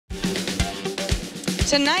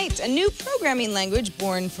Tonight, a new programming language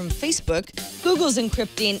born from Facebook. Google's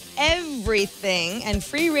encrypting everything, and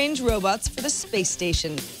free-range robots for the space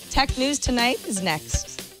station. Tech News Tonight is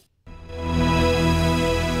next.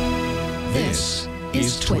 This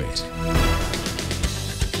is Twit.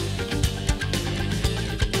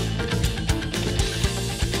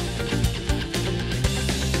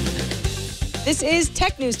 This is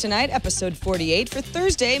Tech News Tonight, episode 48 for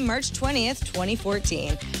Thursday, March 20th,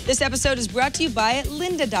 2014. This episode is brought to you by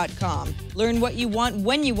lynda.com. Learn what you want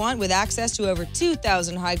when you want with access to over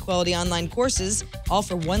 2,000 high-quality online courses, all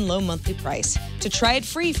for one low monthly price. To try it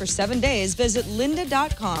free for 7 days, visit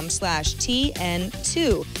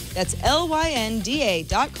lynda.com/TN2. That's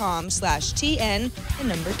LYNDA.com/TN, the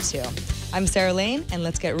number 2. I'm Sarah Lane, and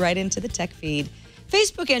let's get right into the tech feed.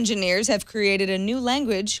 Facebook engineers have created a new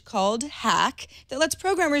language called Hack that lets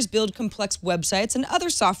programmers build complex websites and other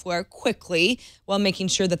software quickly while making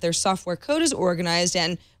sure that their software code is organized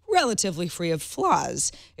and relatively free of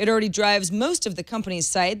flaws. It already drives most of the company's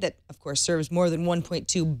site that, of course, serves more than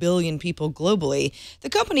 1.2 billion people globally. The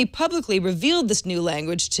company publicly revealed this new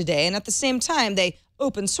language today, and at the same time, they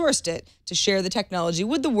open-sourced it to share the technology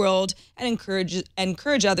with the world and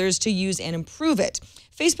encourage others to use and improve it.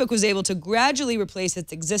 Facebook was able to gradually replace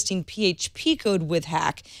its existing PHP code with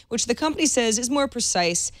Hack, which the company says is more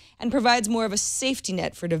precise and provides more of a safety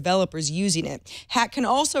net for developers using it. Hack can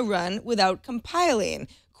also run without compiling.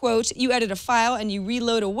 Quote, you edit a file and you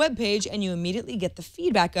reload a web page and you immediately get the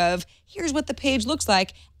feedback of, here's what the page looks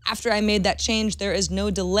like. After I made that change, there is no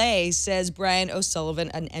delay, says Brian O'Sullivan,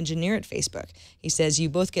 an engineer at Facebook. He says you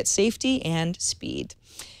both get safety and speed.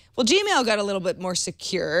 Well, Gmail got a little bit more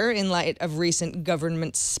secure in light of recent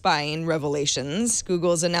government spying revelations.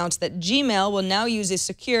 Google's announced that Gmail will now use a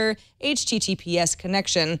secure HTTPS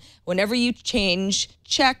connection whenever you change,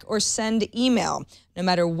 check, or send email, no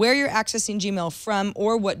matter where you're accessing Gmail from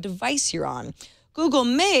or what device you're on. Google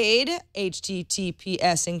made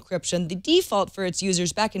HTTPS encryption the default for its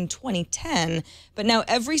users back in 2010, but now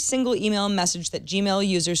every single email message that Gmail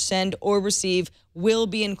users send or receive will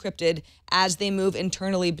be encrypted as they move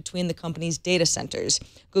internally between the company's data centers.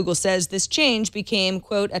 Google says this change became,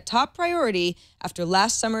 quote, a top priority after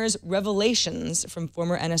last summer's revelations from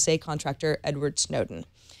former NSA contractor Edward Snowden.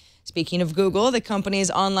 Speaking of Google, the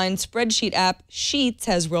company's online spreadsheet app, Sheets,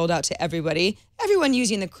 has rolled out to everyone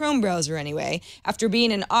using the Chrome browser anyway, after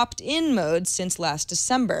being in opt-in mode since last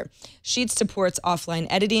December. Sheets supports offline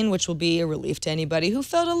editing, which will be a relief to anybody who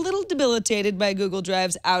felt a little debilitated by Google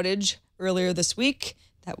Drive's outage earlier this week.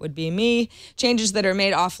 That would be me. Changes that are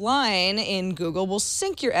made offline in Google will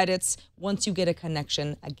sync your edits once you get a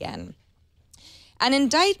connection again. An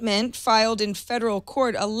indictment filed in federal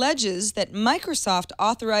court alleges that Microsoft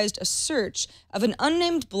authorized a search of an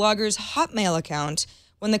unnamed blogger's Hotmail account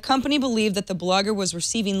when the company believed that the blogger was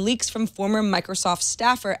receiving leaks from former Microsoft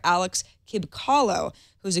staffer Alex Kibkalo,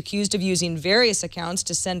 who's accused of using various accounts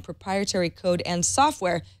to send proprietary code and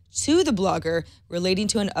software to the blogger relating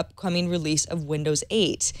to an upcoming release of Windows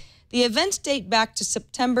 8. The events date back to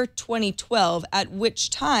September 2012, at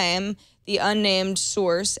which time the unnamed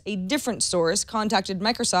source, a different source, contacted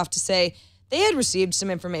Microsoft to say they had received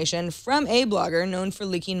some information from a blogger known for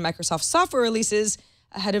leaking Microsoft software releases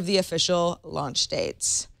ahead of the official launch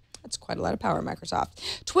dates. That's quite a lot of power, Microsoft.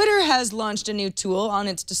 Twitter has launched a new tool on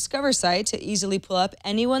its Discover site to easily pull up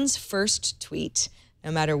anyone's first tweet,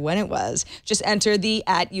 no matter when it was. Just enter the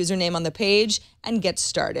 @username on the page and get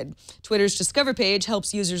started. Twitter's Discover page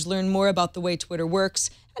helps users learn more about the way Twitter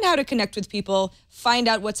works and how to connect with people, find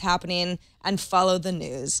out what's happening, and follow the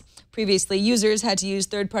news. Previously, users had to use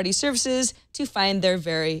third-party services to find their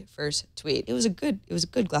very first tweet. It was a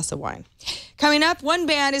good glass of wine. Coming up, one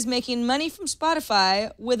band is making money from Spotify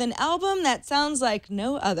with an album that sounds like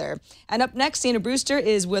no other. And up next, Sina Brewster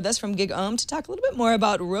is with us from GigOhm to talk a little bit more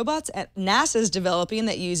about robots at NASA's developing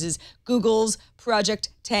that uses Google's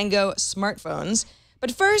Project Tango smartphones.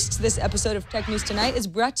 But first, this episode of Tech News Tonight is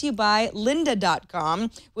brought to you by lynda.com.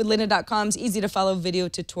 With lynda.com's easy-to-follow video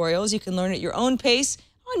tutorials, you can learn at your own pace,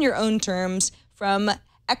 on your own terms, from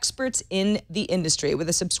experts in the industry. With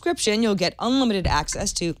a subscription, you'll get unlimited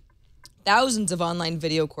access to thousands of online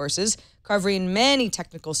video courses covering many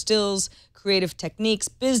technical skills, creative techniques,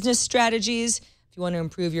 business strategies. If you want to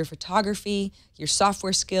improve your photography, your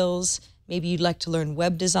software skills, maybe you'd like to learn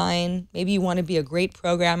web design. Maybe you want to be a great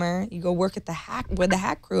programmer. You go work at with the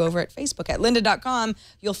Hack crew over at Facebook. At lynda.com,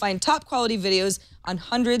 you'll find top quality videos on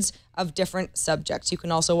hundreds of different subjects. You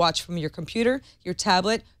can also watch from your computer, your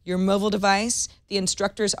tablet, your mobile device. The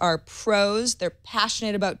instructors are pros. They're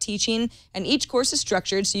passionate about teaching, and each course is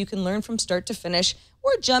structured so you can learn from start to finish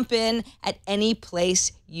or jump in at any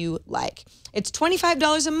place you like. It's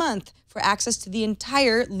 $25 a month for access to the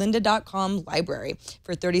entire lynda.com library.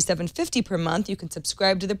 For $37.50 per month, you can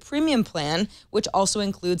subscribe to the premium plan, which also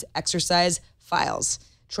includes exercise files.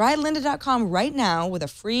 Try lynda.com right now with a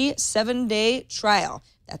free 7-day trial.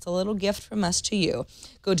 That's a little gift from us to you.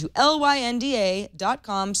 Go to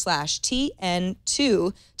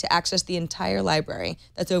lynda.com/TN2 to access the entire library.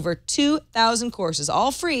 That's over 2,000 courses,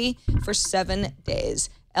 all free for 7 days.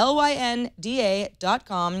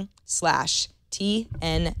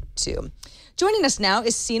 lynda.com/TN2. Joining us now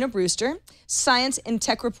is Sina Brewster, science and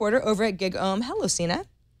tech reporter over at GigOhm. Hello, Sina.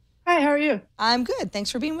 Hi, how are you? I'm good.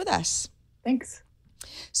 Thanks for being with us. Thanks.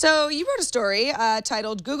 So you wrote a story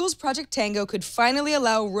titled "Google's Project Tango Could Finally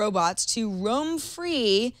Allow Robots to Roam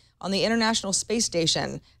Free on the International Space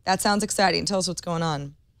Station." That sounds exciting. Tell us what's going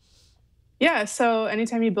on. Yeah, so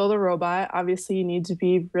anytime you build a robot, obviously you need to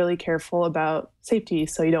be really careful about safety.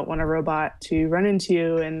 So you don't want a robot to run into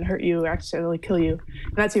you and hurt you or accidentally kill you.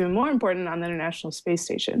 And that's even more important on the International Space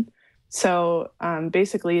Station. So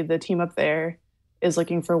basically the team up there is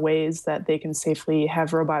looking for ways that they can safely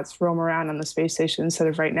have robots roam around on the space station instead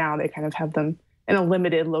of right now they kind of have them in a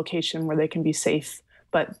limited location where they can be safe.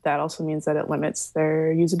 But that also means that it limits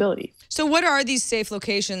their usability. So what are these safe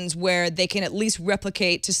locations where they can at least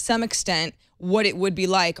replicate to some extent what it would be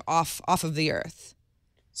like off of the Earth?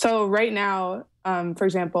 So right now, for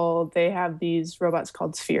example, they have these robots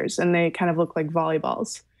called spheres, and they kind of look like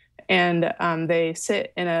volleyballs. And they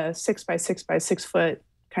sit in a 6 by 6 by 6 foot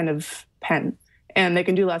kind of pen. And they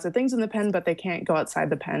can do lots of things in the pen, but they can't go outside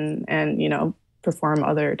the pen and, perform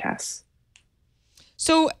other tasks.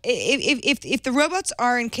 So if the robots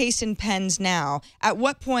are encased in pens now, at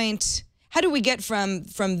what point, how do we get from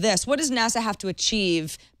this? What does NASA have to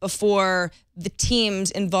achieve before the teams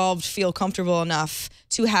involved feel comfortable enough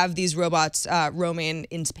to have these robots roaming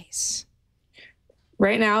in space?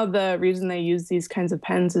 Right now, the reason they use these kinds of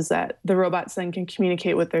pens is that the robots then can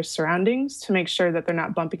communicate with their surroundings to make sure that they're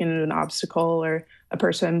not bumping into an obstacle or a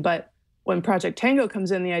person. But when Project Tango comes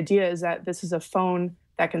in, the idea is that this is a phone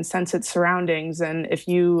that can sense its surroundings. And if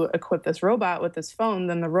you equip this robot with this phone,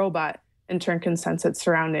 then the robot in turn can sense its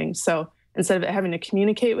surroundings. So instead of it having to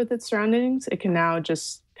communicate with its surroundings, it can now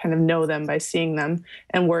just kind of know them by seeing them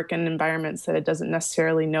and work in environments that it doesn't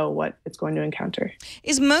necessarily know what it's going to encounter.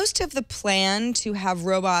 Is most of the plan to have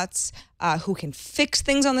robots who can fix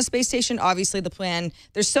things on the space station? Obviously, the plan,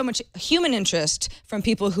 there's so much human interest from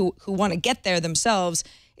people who want to get there themselves.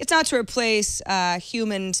 It's not to replace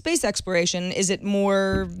human space exploration. Is it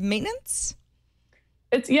more maintenance?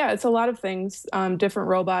 It's a lot of things. Different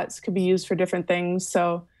robots could be used for different things.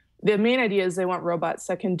 So the main idea is they want robots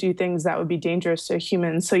that can do things that would be dangerous to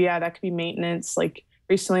humans. So yeah, that could be maintenance. Like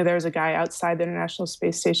recently there was a guy outside the International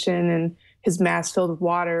Space Station and his mask filled with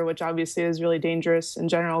water, which obviously is really dangerous in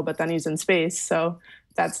general, but then he's in space. So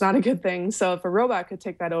that's not a good thing. So if a robot could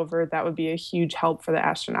take that over, that would be a huge help for the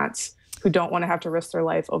astronauts who don't want to have to risk their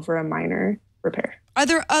life over a minor repair. Are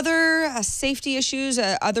there other safety issues,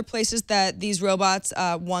 other places that these robots,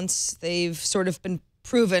 once they've sort of been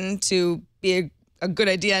proven to be a good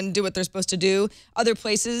idea and do what they're supposed to do, other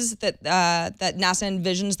places that that NASA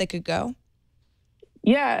envisions they could go?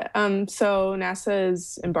 Yeah, so NASA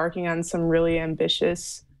is embarking on some really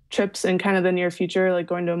ambitious trips in kind of the near future, like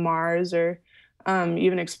going to Mars or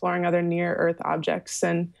even exploring other near-Earth objects.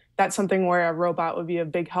 And that's something where a robot would be a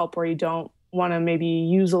big help, where you don't want to maybe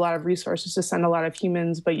use a lot of resources to send a lot of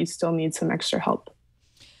humans, but you still need some extra help.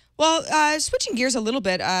 Well, switching gears a little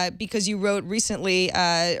bit, because you wrote recently,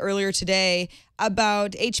 earlier today,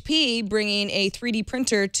 about HP bringing a 3D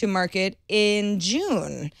printer to market in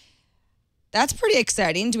June. That's pretty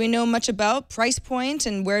exciting. Do we know much about price point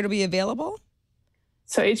and where it'll be available?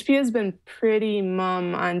 So HP has been pretty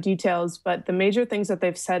mum on details, but the major things that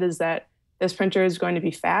they've said is that this printer is going to be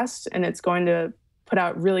fast and it's going to put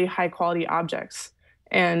out really high quality objects.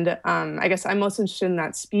 And I guess I'm most interested in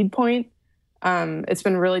that speed point. It's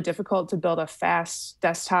been really difficult to build a fast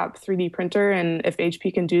desktop 3D printer, and if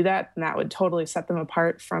HP can do that, then that would totally set them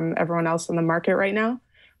apart from everyone else on the market right now.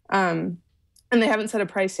 And they haven't set a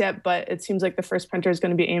price yet, but it seems like the first printer is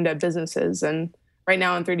going to be aimed at businesses. And right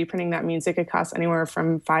now in 3D printing, that means it could cost anywhere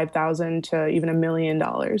from $5,000 to even $1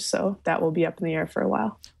 million. So that will be up in the air for a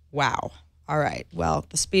while. Wow. All right. Well,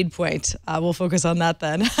 the speed point, we'll focus on that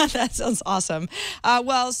then. That sounds awesome.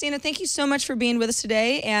 Well, Sina, thank you so much for being with us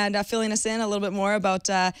today and filling us in a little bit more about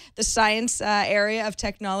the science area of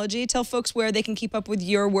technology. Tell folks where they can keep up with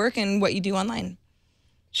your work and what you do online.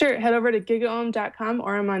 Sure. Head over to gigaohm.com,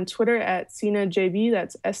 or I'm on Twitter at SinaJB.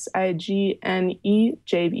 That's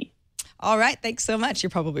SIGNEJB. All right. Thanks so much. You're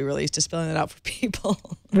probably really used to spelling it out for people.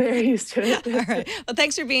 Very used to it. All right. Well,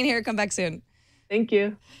 thanks for being here. Come back soon. Thank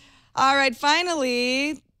you. All right,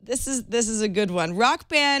 finally, this is a good one. Rock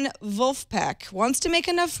band Wolfpack wants to make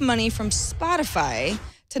enough money from Spotify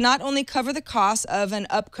to not only cover the cost of an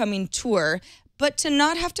upcoming tour, but to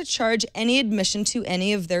not have to charge any admission to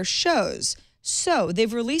any of their shows. So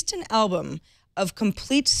they've released an album of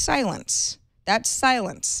complete silence. That's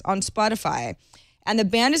silence on Spotify. And the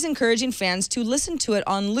band is encouraging fans to listen to it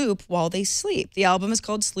on loop while they sleep. The album is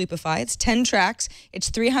called Sleepify. It's 10 tracks.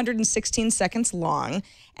 It's 316 seconds long.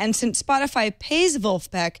 And since Spotify pays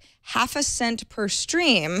Wolfpack half a cent per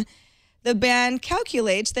stream, the band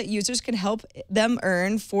calculates that users can help them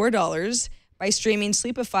earn $4 by streaming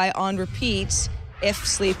Sleepify on repeat if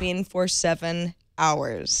sleeping for 7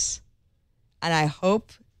 hours. And I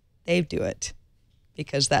hope they do it,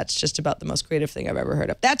 because that's just about the most creative thing I've ever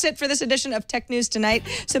heard of. That's it for this edition of Tech News Tonight.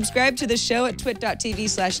 Subscribe to the show at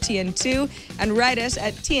twit.tv/TN2 and write us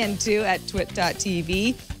at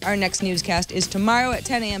tn2@twit.tv. Our next newscast is tomorrow at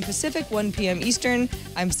 10 a.m. Pacific, 1 p.m. Eastern.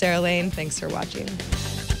 I'm Sarah Lane. Thanks for watching.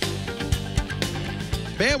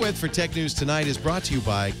 Bandwidth for Tech News Tonight is brought to you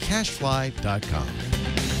by CashFly.com.